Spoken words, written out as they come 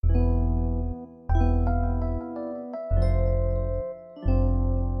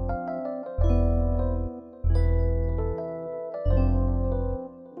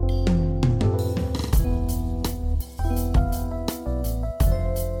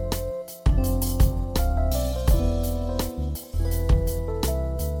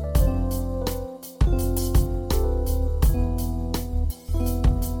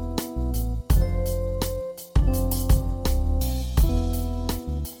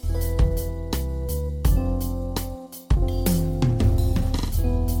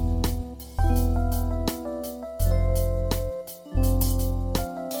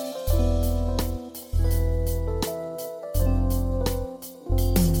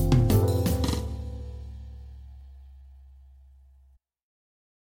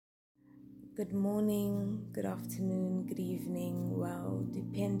Good morning, good afternoon, good evening, well,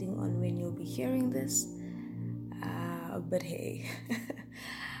 depending on when you'll be hearing this. But hey,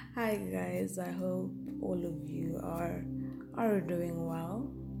 hi guys, I hope all of you are doing well.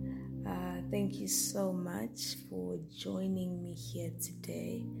 Thank you so much for joining me here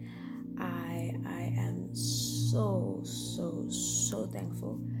today. I am so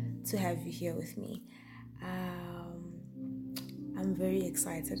thankful to have you here with me. I'm very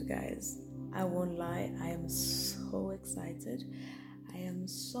excited, guys. I won't lie, I am so excited. I am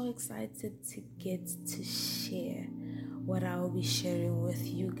so excited to get to share what I will be sharing with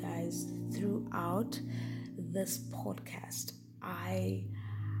you guys throughout this podcast. I'm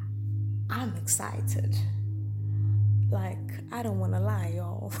excited. Like, I don't want to lie,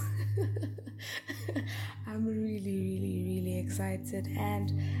 y'all. I'm really excited,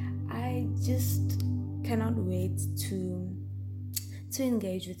 and I just cannot wait to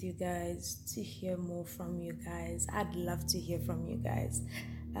engage with you guys, to hear more from you guys. I'd love to hear from you guys.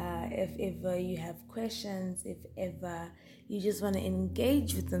 If ever you have questions, if ever you just want to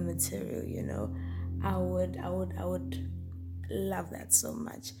engage with the material, I would love that so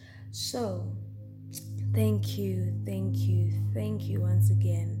much. So thank you once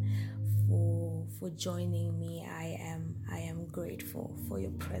again for joining me. I am grateful for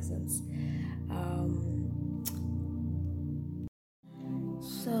your presence.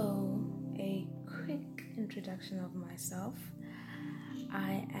 So, a quick introduction of myself.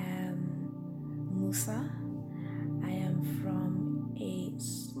 I am Musa. I am from a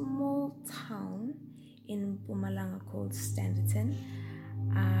small town in Mpumalanga called Standerton.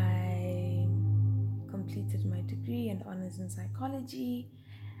 I completed my degree and honors in psychology.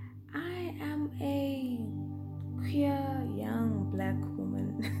 I am a queer young black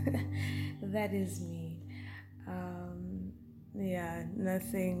woman. That is me.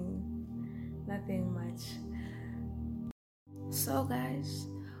 Nothing much. So guys,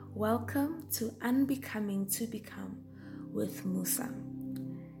 welcome to Unbecoming to Become with Musa.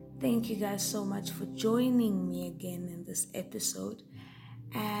 Thank you guys so much for joining me again in this episode.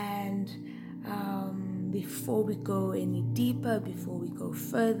 And before we go any deeper, before we go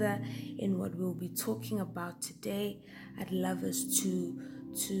further in what we'll be talking about today, I'd love us to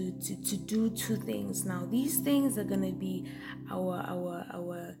do two things. Now, these things are gonna be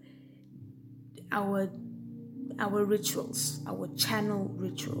our rituals, our channel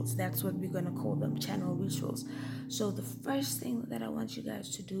rituals. That's what we're gonna call them, channel rituals. So the first thing that I want you guys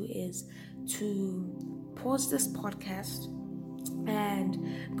to do is to pause this podcast and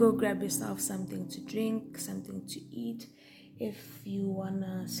go grab yourself something to drink, something to eat. If you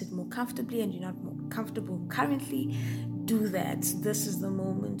wanna sit more comfortably and you're not more comfortable currently, do that. This is the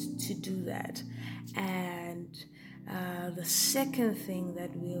moment to do that. And the second thing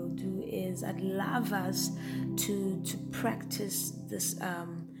that we'll do is I'd love us to practice this,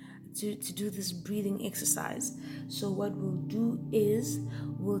 to do this breathing exercise. So what we'll do is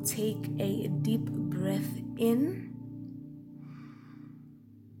we'll take a deep breath in,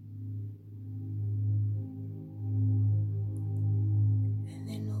 and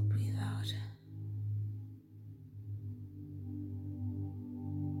then we'll breathe out.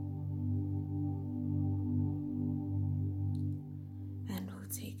 And we'll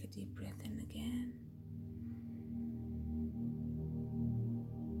take a deep breath in again.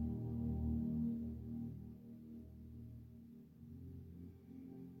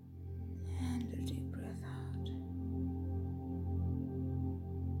 And a deep breath out.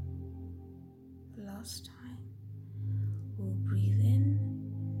 Last time. We'll breathe in.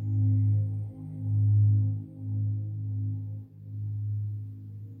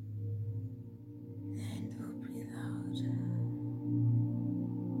 And we'll breathe out.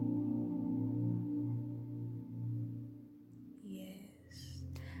 Yes.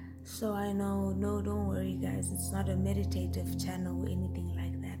 So I know, no, don't worry guys, it's not a meditative channel or anything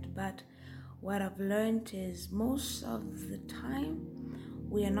like that. But what I've learned is most of the time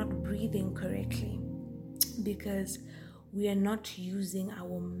we are not breathing correctly because we are not using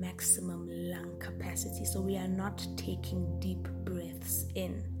our maximum lung capacity. So we are not taking deep breaths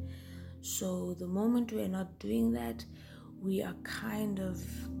in. So the moment we are not doing that, we are kind of,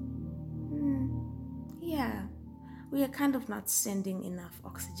 we are kind of not sending enough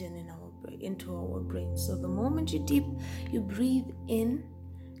oxygen into our brain. So the moment you breathe in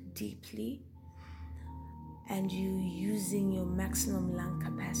deeply, and you using your maximum lung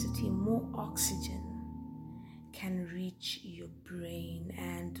capacity, more oxygen can reach your brain.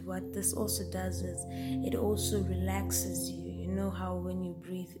 And what this also does is it also relaxes you. You know how when you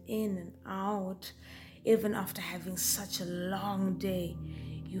breathe in and out, even after having such a long day,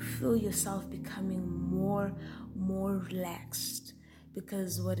 you feel yourself becoming more relaxed,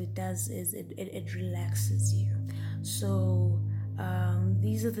 because what it does is it relaxes you. So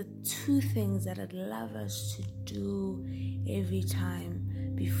these are the two things that I'd love us to do every time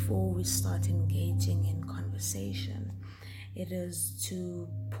before we start engaging in conversation. It is to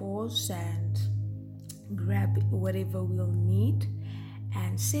pause and grab whatever we'll need,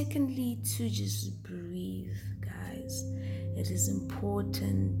 and secondly, to just breathe, guys. It is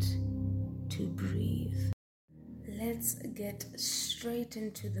important to breathe. Let's get straight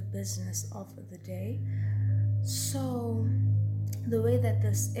into the business of the day. So, the way that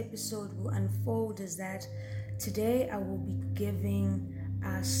this episode will unfold is that today I will be giving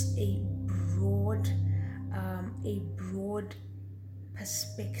us a broad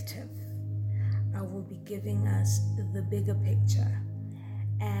perspective. I will be giving us the bigger picture,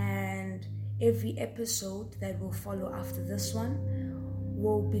 and every episode that will follow after this one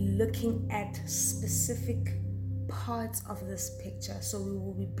will be looking at specific parts of this picture. So we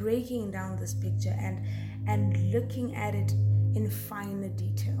will be breaking down this picture and looking at it in finer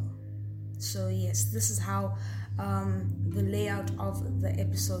detail. So yes, this is how the layout of the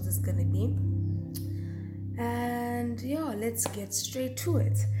episode is going to be. And yeah, let's get straight to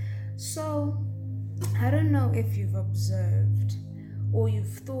it. So I don't know if you've observed or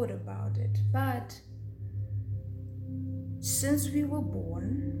you've thought about it, but since we were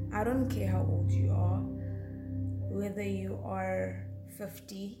born, I don't care how old you are, whether you are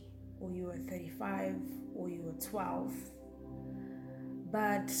 50 or you are 35 or you are 12,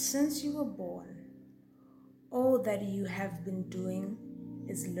 but since you were born, all that you have been doing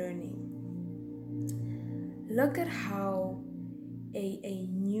is learning. Look at how a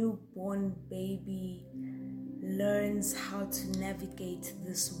newborn baby learns how to navigate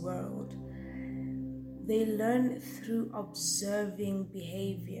this world. They learn through observing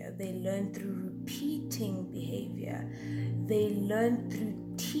behavior. They learn through repeating behavior. They learn through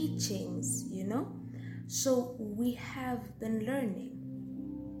teachings, So we have been learning.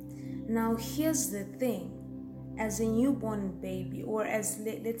 Now here's the thing. As a newborn baby, or as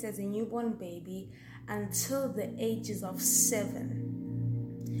a newborn baby until the ages of 7,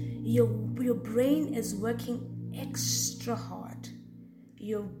 your brain is working extra hard.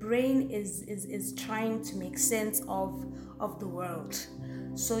 Your brain is trying to make sense of the world.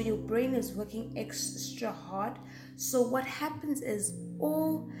 So your brain is working extra hard. So what happens is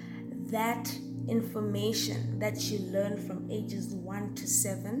all that information that you learn from ages 1 to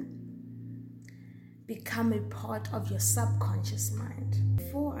 7 become a part of your subconscious mind.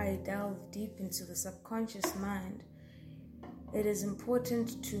 Before I delve deep into the subconscious mind, it is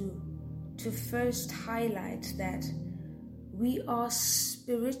important to first highlight that we are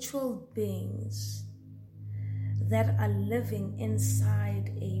spiritual beings that are living inside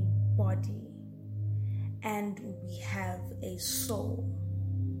a body, and we have a soul.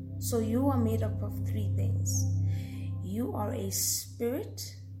 So you are made up of 3 things. You are a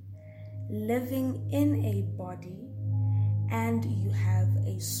spirit living in a body, and you have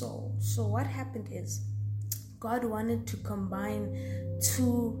a soul. So what happened is God wanted to combine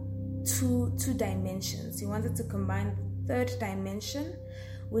two dimensions. He wanted to combine the 3rd dimension,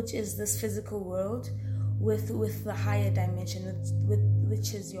 which is this physical world, with the higher dimension,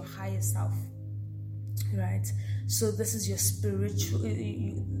 which is your higher self, right? So this is your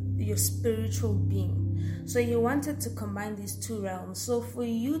spiritual being. So he wanted to combine these 2 realms. So for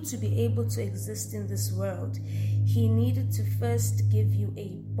you to be able to exist in this world, he needed to first give you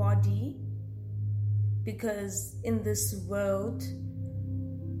a body, because in this world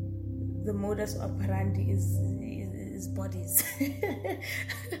the modus operandi is bodies.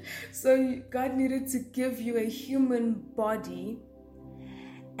 So God needed to give you a human body,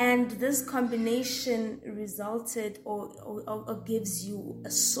 and this combination resulted or gives you a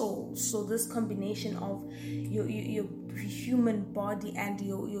soul. So this combination of your human body and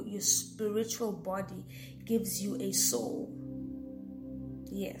your spiritual body gives you a soul.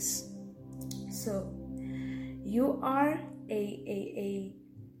 Yes. So you are a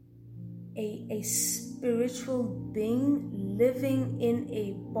spiritual being living in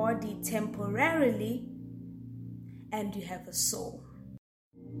a body temporarily, and you have a soul.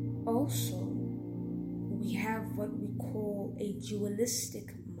 Also, we have what we call a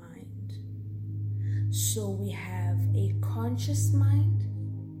dualistic mind. So we have a conscious mind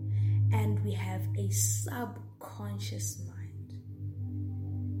and we have a subconscious mind,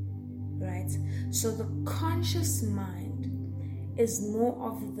 right? So the conscious mind is more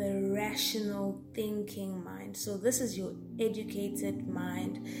of the rational thinking mind. So this is your educated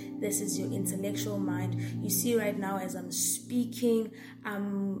mind. This is your intellectual mind. You see right now as I'm speaking,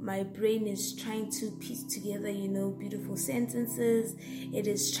 my brain is trying to piece together, beautiful sentences. It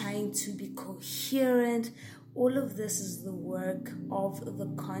is trying to be coherent. All of this is the work of the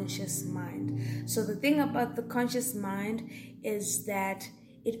conscious mind. So the thing about the conscious mind is that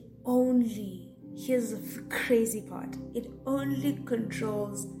here's the crazy part, it only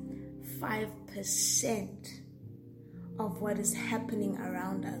controls 5% of what is happening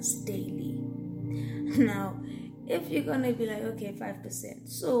around us daily. Now, if you're going to be like, okay, 5%,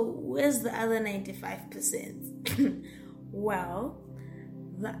 so where's the other 95%? Well,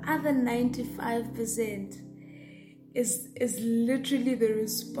 the other 95% is literally the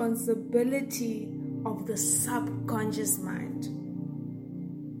responsibility of the subconscious mind.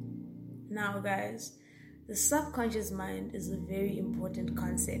 Now, guys, the subconscious mind is a very important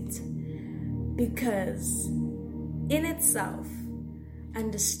concept because in itself,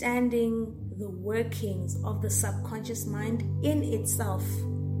 understanding the workings of the subconscious mind in itself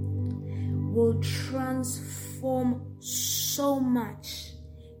will transform so much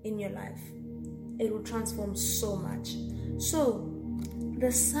in your life. It will transform so much. So,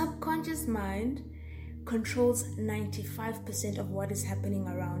 the subconscious mind controls 95% of what is happening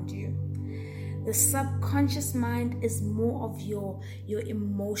around you. The subconscious mind is more of your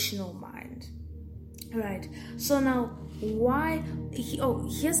emotional mind. Right. So now,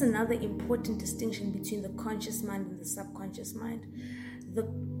 here's another important distinction between the conscious mind and the subconscious mind. The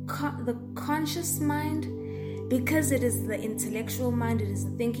conscious mind, because it is the intellectual mind, it is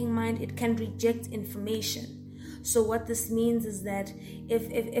the thinking mind, it can reject information. So what this means is that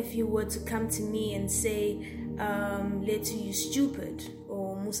if you were to come to me and say, Letu, you stupid,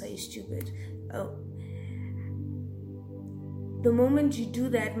 or Musa, you stupid, the moment you do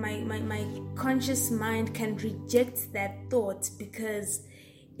that, my conscious mind can reject that thought because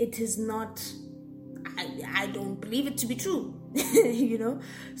it is not, I don't believe it to be true,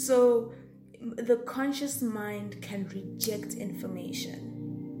 So the conscious mind can reject information.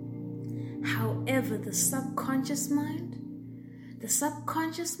 However, the subconscious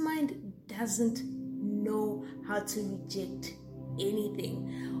mind doesn't know how to reject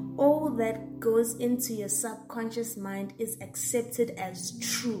anything. All that goes into your subconscious mind is accepted as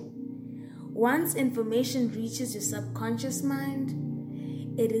true. Once information reaches your subconscious mind,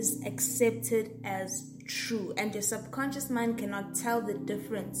 it is accepted as true. And your subconscious mind cannot tell the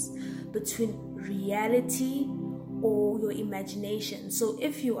difference between reality or your imagination. So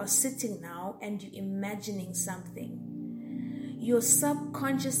if you are sitting now and you're imagining something, your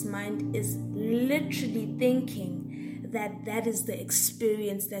subconscious mind is literally thinking that is the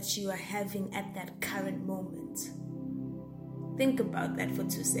experience that you are having at that current moment. Think about that for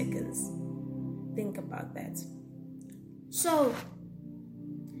 2 seconds. Think about that. So,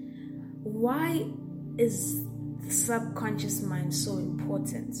 why is the subconscious mind so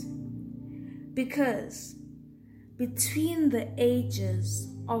important? Because between the ages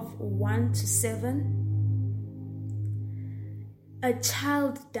of 1 to 7, a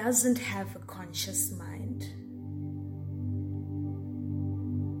child doesn't have a conscious mind.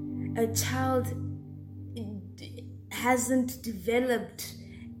 A child hasn't developed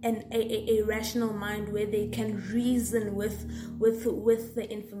a rational mind where they can reason with the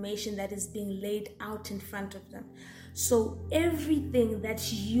information that is being laid out in front of them. So everything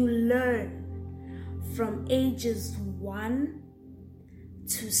that you learn from ages 1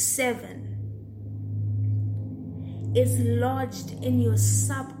 to 7 is lodged in your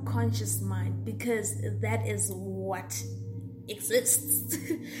subconscious mind because that is what exists.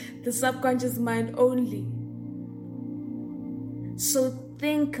 The subconscious mind only. So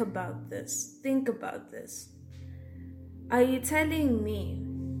think about this. Are you telling me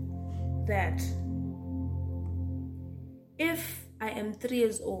that if I am 3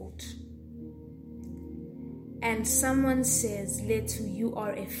 years old and someone says, Letu, you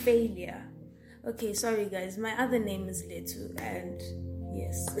are a failure? Okay, sorry guys, my other name is Letu, and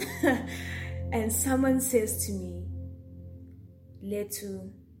yes. And someone says to me,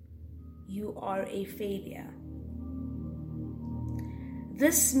 Letu, you are a failure.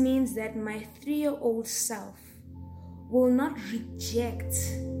 This means that my 3-year-old self will not reject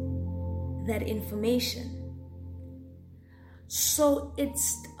that information. So it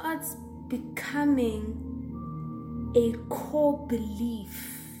starts becoming a core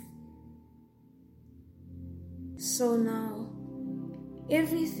belief. So now,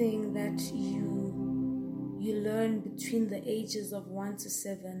 everything that you learn between the ages of 1 to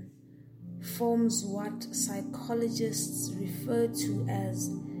 7 forms what psychologists refer to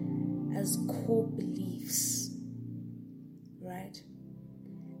as core beliefs.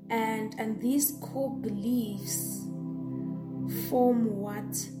 And these core beliefs form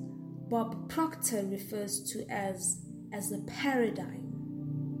what Bob Proctor refers to as a paradigm.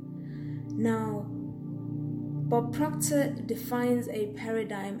 Now, Bob Proctor defines a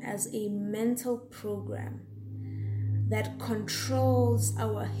paradigm as a mental program that controls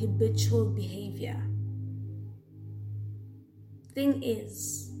our habitual behavior. Thing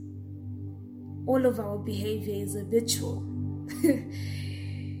is, all of our behavior is habitual.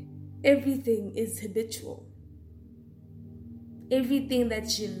 Everything is habitual. Everything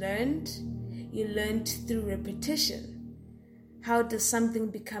that you learned through repetition. How does something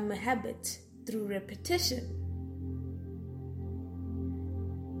become a habit? Through repetition.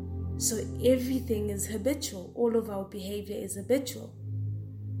 So everything is habitual. All of our behavior is habitual.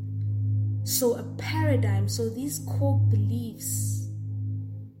 So a paradigm, so these core beliefs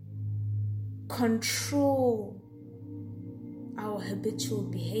control our habitual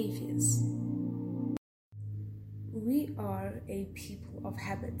behaviors. We are a people of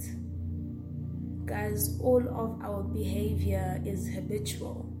habit. Guys, all of our behavior is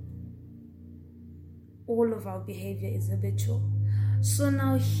habitual. All of our behavior is habitual. So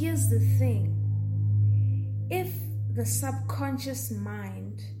now here's the thing. If the subconscious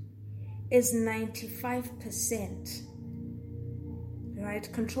mind is 95%,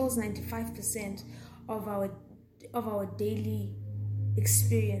 right, controls 95% of our daily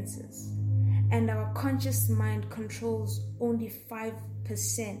experiences, and our conscious mind controls only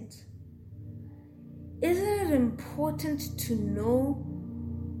 5%, isn't it important to know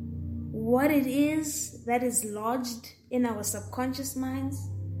what it is that is lodged in our subconscious minds?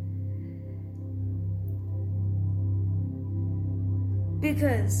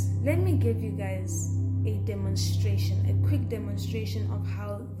 Because let me give you guys a quick demonstration of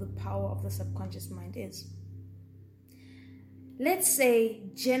how the power of the subconscious mind is. Let's say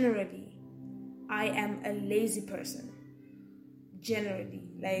generally I am a lazy person. Generally,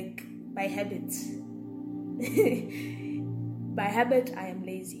 like by habit. By habit, I am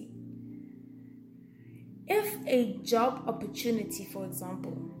lazy. If a job opportunity, for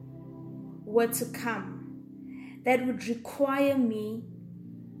example, were to come that would require me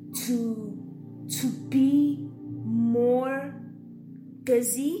to be more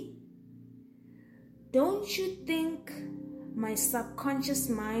busy, don't you think my subconscious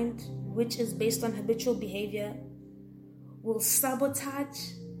mind, which is based on habitual behavior, will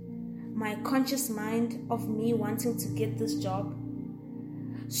sabotage my conscious mind of me wanting to get this job?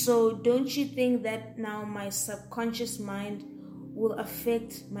 So don't you think that now my subconscious mind will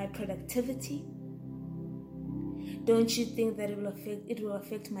affect my productivity? Don't you think that it will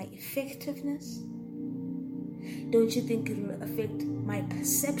affect my effectiveness? Don't you think it will affect my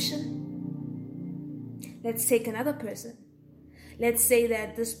perception? Let's take another person. Let's say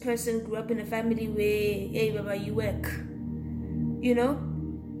that this person grew up in a family where, hey, Baba, you work.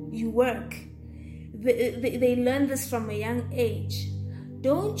 You work. They learn this from a young age.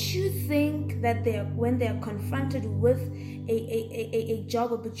 Don't you think that when they are confronted with a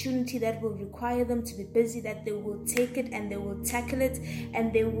job opportunity that will require them to be busy, that they will take it and they will tackle it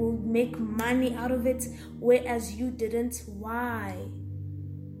and they will make money out of it, whereas you didn't? Why?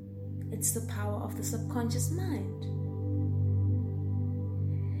 It's the power of the subconscious mind.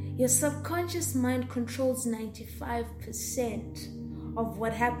 Your subconscious mind controls 95% of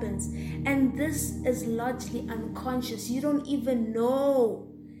what happens, and this is largely unconscious. You don't even know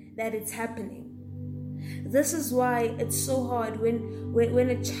that it's happening. This is why it's so hard when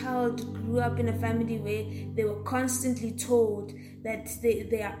a child grew up in a family where they were constantly told that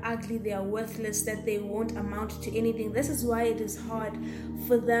they are ugly, they are worthless, that they won't amount to anything. This is why it is hard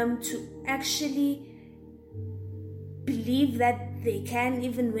for them to actually believe that they can,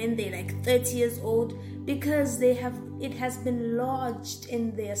 even when they're like 30 years old, because it has been lodged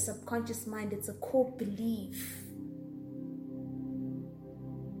in their subconscious mind. It's a core belief.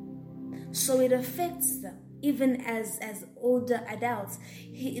 So it affects them even as older adults.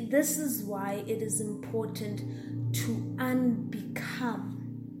 This is why it is important to unbecome.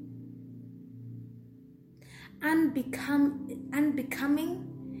 Unbecoming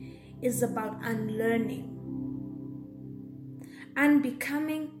is about unlearning.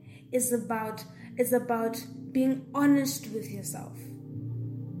 Unbecoming is about being honest with yourself.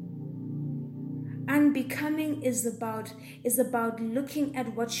 Unbecoming is about looking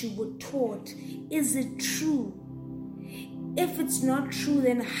at what you were taught. Is it true? If it's not true,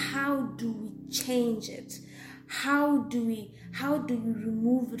 then how do we change it? How do we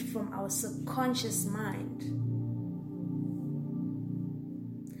remove it from our subconscious mind?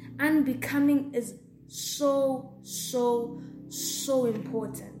 Unbecoming is so so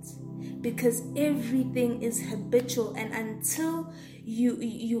important, because everything is habitual, and until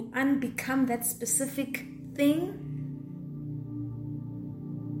you unbecome that specific thing,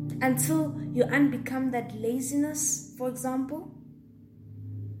 until you unbecome that laziness, for example,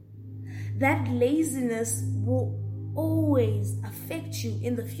 that laziness will always affect you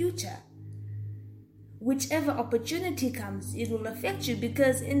in the future. Whichever opportunity comes, it will affect you,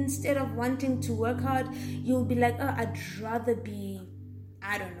 because instead of wanting to work hard, you'll be like, oh, I'd rather be,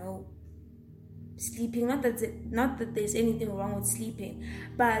 I don't know, sleeping. Not that there's anything wrong with sleeping,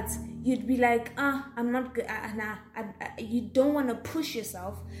 but you'd be like, I'm not good. You don't want to push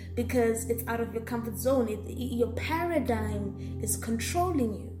yourself because it's out of your comfort zone. Your paradigm is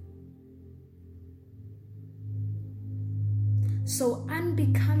controlling you. So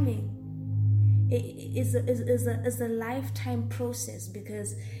unbecoming is a lifetime process,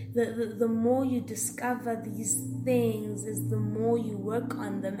 because the more you discover these things is the more you work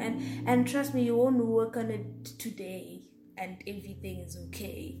on them, and trust me, you won't work on it today and everything is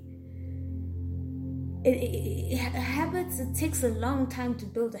okay. Habits, it takes a long time to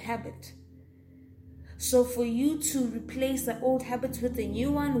build a habit. So for you to replace the old habits with a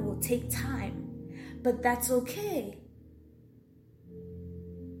new one will take time, but that's okay.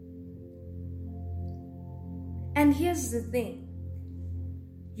 And here's the thing,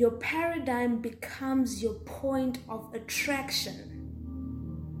 your paradigm becomes your point of attraction.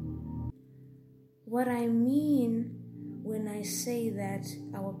 What I mean when I say that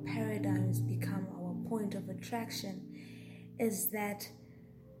our paradigms become our point of attraction is that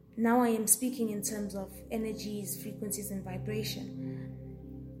now I am speaking in terms of energies, frequencies, and vibration.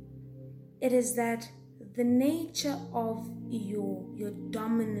 It is that the nature of your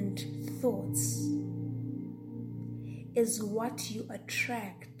dominant thoughts is what you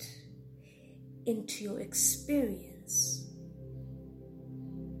attract into your experience.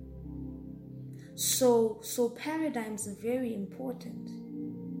 So paradigms are very important.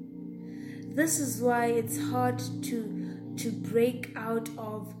 This is why it's hard to break out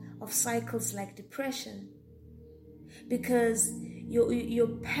of cycles like depression, because your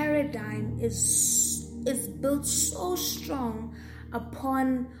paradigm is built so strong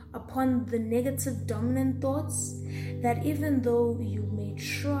upon the negative dominant thoughts that even though you may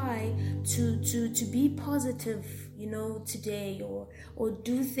try to be positive, today, or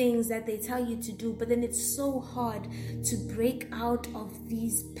do things that they tell you to do, but then it's so hard to break out of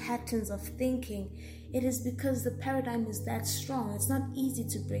these patterns of thinking. It is because the paradigm is that strong. It's not easy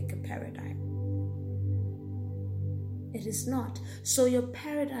to break a paradigm. It is not. So your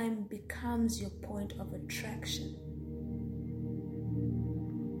paradigm becomes your point of attraction.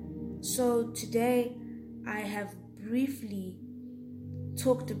 So today I have briefly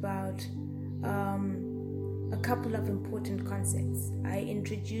talked about a couple of important concepts. I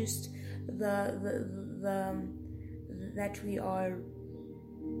introduced that we are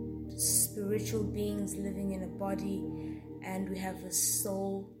spiritual beings living in a body and we have a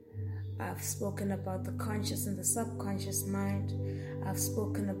soul. I've spoken about the conscious and the subconscious mind. I've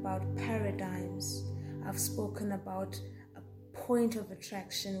spoken about paradigms. I've spoken about a point of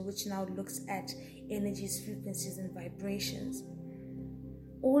attraction, which now looks at energies, frequencies, and vibrations.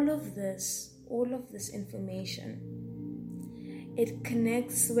 All of this information, it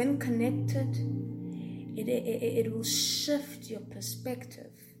connects. When connected, it will shift your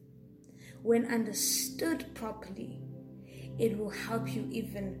perspective. When understood properly, it will help you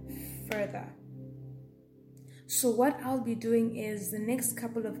even further. So what I'll be doing is the next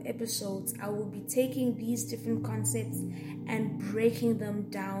couple of episodes, I will be taking these different concepts and breaking them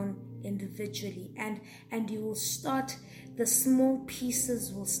down individually, and you will start, the small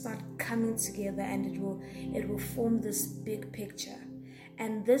pieces will start coming together, and it will form this big picture.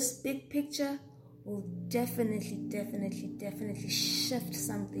 And this big picture will definitely shift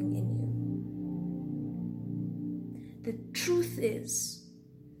something in you. The truth is,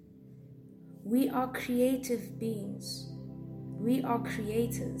 we are creative beings. We are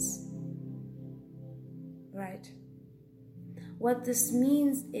creators. Right? What this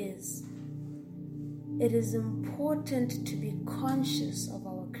means is, it is important to be conscious of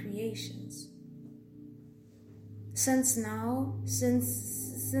our creations. Since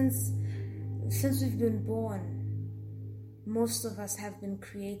we've been born, most of us have been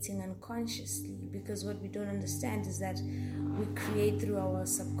creating unconsciously, because what we don't understand is that we create through our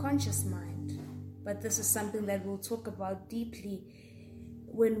subconscious mind. But this is something that we'll talk about deeply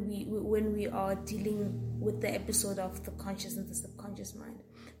when we are dealing with the episode of the conscious and the subconscious mind.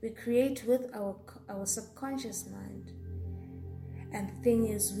 We create with our subconscious mind, and the thing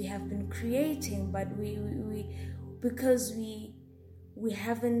is, we have been creating, but we because we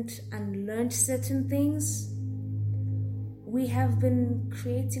haven't unlearned certain things, we have been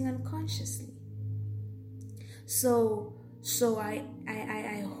creating unconsciously. So I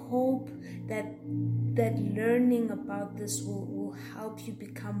hope that learning about this will help you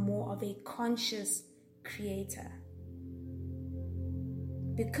become more of a conscious creator,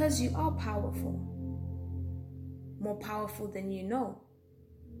 because you are powerful, more powerful than you know.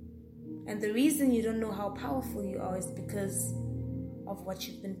 And the reason you don't know how powerful you are is because of what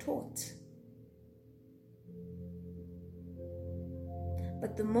you've been taught.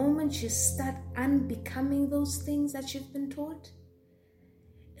 But the moment you start unbecoming those things that you've been taught,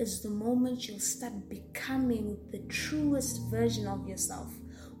 is the moment you'll start becoming the truest version of yourself,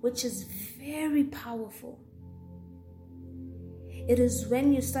 which is very powerful. It is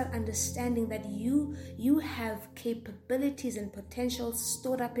when you start understanding that you have capabilities and potentials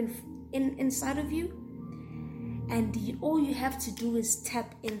stored up inside of you, and all you have to do is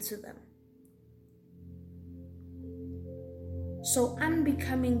tap into them. So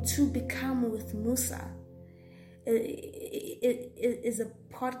Unbecoming to Become with Musa is a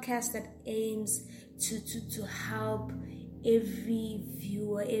podcast that aims to help every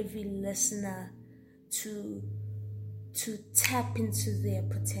viewer, every listener to tap into their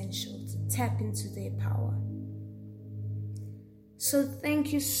potential, to tap into their power. So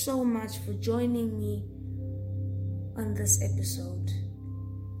thank you so much for joining me on this episode.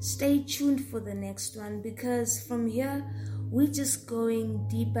 Stay tuned for the next one, because from here we're just going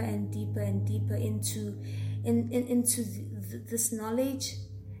deeper and deeper and deeper into this knowledge,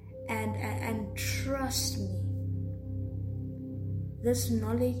 and trust me, this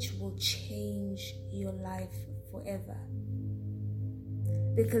knowledge will change your life forever,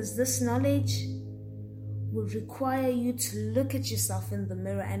 because this knowledge will require you to look at yourself in the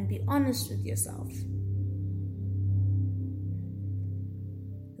mirror and be honest with yourself.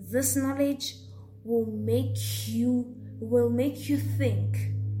 This knowledge will make you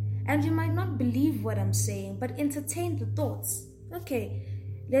think, and you might not believe what I'm saying, but entertain the thoughts. Okay,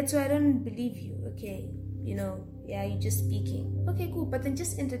 let's say I don't believe you. Okay, you're just speaking. Okay, cool, but then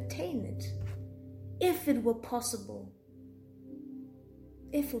just entertain it. If it were possible,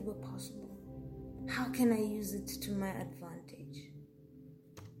 how can I use it to my advantage?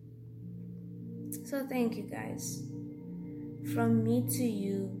 So thank you guys. From me to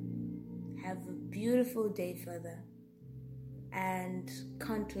you, have a beautiful day further, and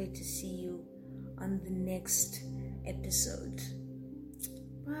can't wait to see you on the next episode.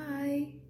 Bye.